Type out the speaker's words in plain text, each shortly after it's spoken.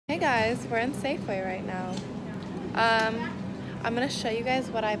Hey guys, we're in Safeway right now. I'm gonna show you guys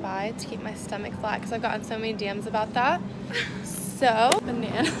what I buy to keep my stomach flat because I've gotten so many DMs about that. So,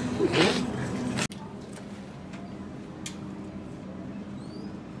 banana.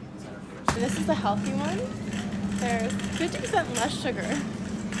 This is a healthy one. There's 50% less sugar,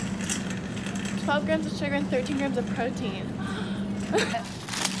 12 grams of sugar and 13 grams of protein.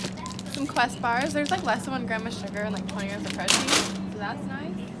 Some Quest bars. There's like less than 1 gram of sugar and like 20 grams of protein, so that's nice.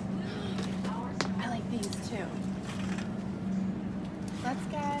 I like these too. Let's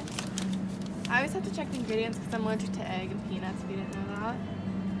get. I always have to check the ingredients because I'm allergic to egg and peanuts. If you didn't know that.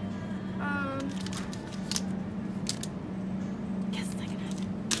 Guess second.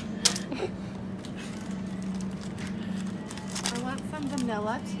 I want some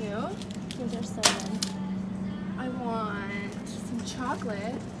vanilla too. Those are so good. I want some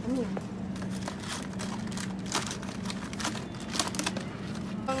chocolate. Ooh.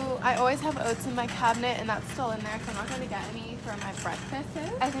 Oh, I always have oats in my cabinet and that's still in there, so I'm not going to get any for my breakfast.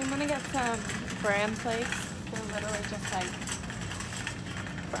 I think I'm going to get some bran flakes. They're literally just like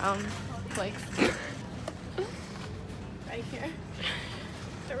brown flakes. Right here.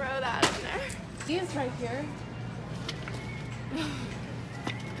 Throw that in there. These right here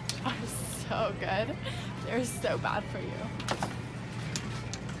are so good. They're so bad for you.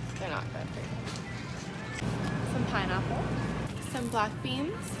 They're not good for you. Some pineapple. Some black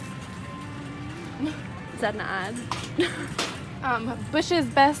beans. Is that an ad? Bush's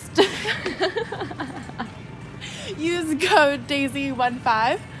Best. Use code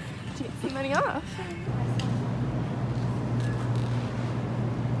DAISY15 to get some money off.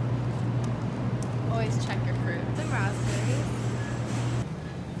 Always check your fruit. Some raspberries.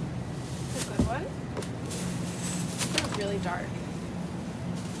 It's a good one. It's really dark.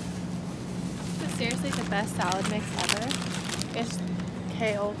 This is seriously the best salad mix ever. It's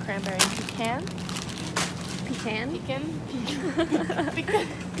kale, cranberry, and pecan. Pecan? Pecan.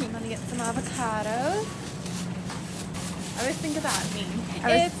 I'm gonna get some avocados. I always think of that meme.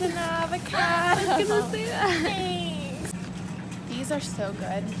 It's an avocado. I was gonna say that. Thanks. These are so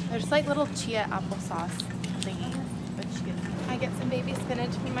good. They're just like little chia applesauce thingies. But I get some baby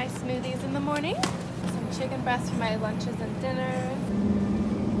spinach for my smoothies in the morning. Some chicken breast for my lunches and dinners.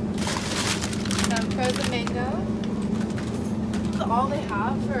 Some frozen mango. All they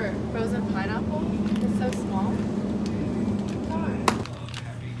have for frozen pineapple is so small.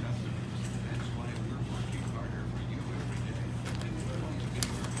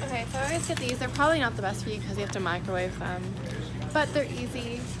 Okay, so I always get these. They're probably not the best for you because you have to microwave them, but they're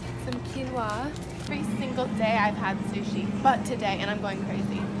easy. Some quinoa. Every single day I've had sushi, but today, and I'm going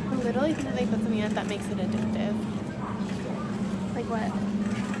crazy. I literally think that they put something in it that makes it addictive. Like what?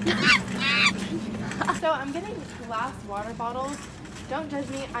 So I'm getting glass water bottles. Don't judge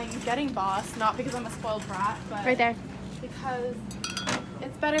me, I'm getting Boss, not because I'm a spoiled brat, but Right there. because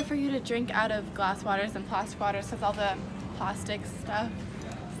it's better for you to drink out of glass waters than plastic waters because all the plastic stuff.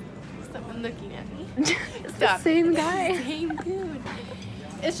 Someone looking at me. It's the same guy. Same dude.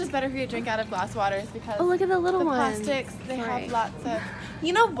 It's just better for you to drink out of glass waters because Oh, look at the little ones. plastics, they Right. have lots of...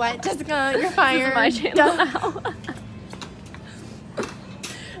 You know what, Jessica, you're fired. This is my channel now.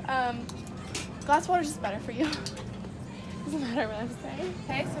 Glass water is just better for you. Doesn't matter what I'm saying.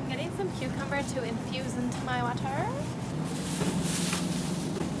 Okay, so I'm getting some cucumber to infuse into my water.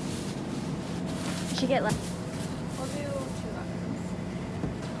 You should get less. We'll do 2 lemons.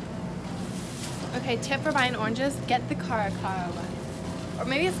 Okay, tip for buying oranges, get the cara one. Or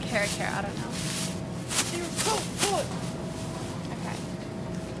maybe it's carrot, I don't know. Okay.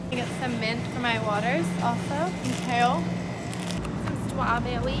 I get some mint for my waters also, and kale.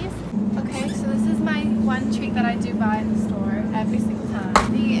 Strawberries. Okay, so this is my one treat that I do buy in the store every single time.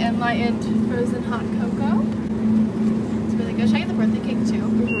 The enlightened frozen hot cocoa. It's really good. Should I get the birthday cake too?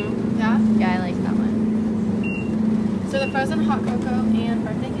 Mm-hmm. Yeah? Yeah, I like that one. So the frozen hot cocoa and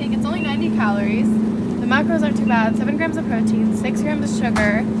birthday cake, it's only 90 calories. The macros aren't too bad. 7 grams of protein, 6 grams of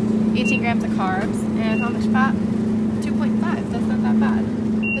sugar, 18 grams of carbs, and how much fat? 2.5. That's not that bad.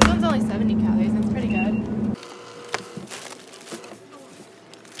 This one's only 70 calories. It's pretty good.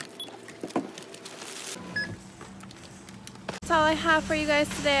 That's all I have for you guys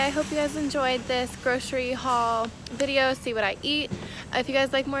today. I hope you guys enjoyed this grocery haul video, see what I eat. If you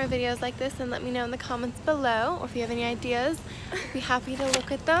guys like more videos like this, then let me know in the comments below, or if you have any ideas, I'd be happy to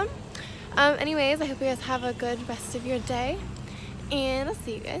look at them. Anyways, I hope you guys have a good rest of your day, and I'll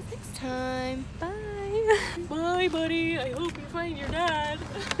see you guys next time. Bye. Bye, buddy. I hope you find your dad.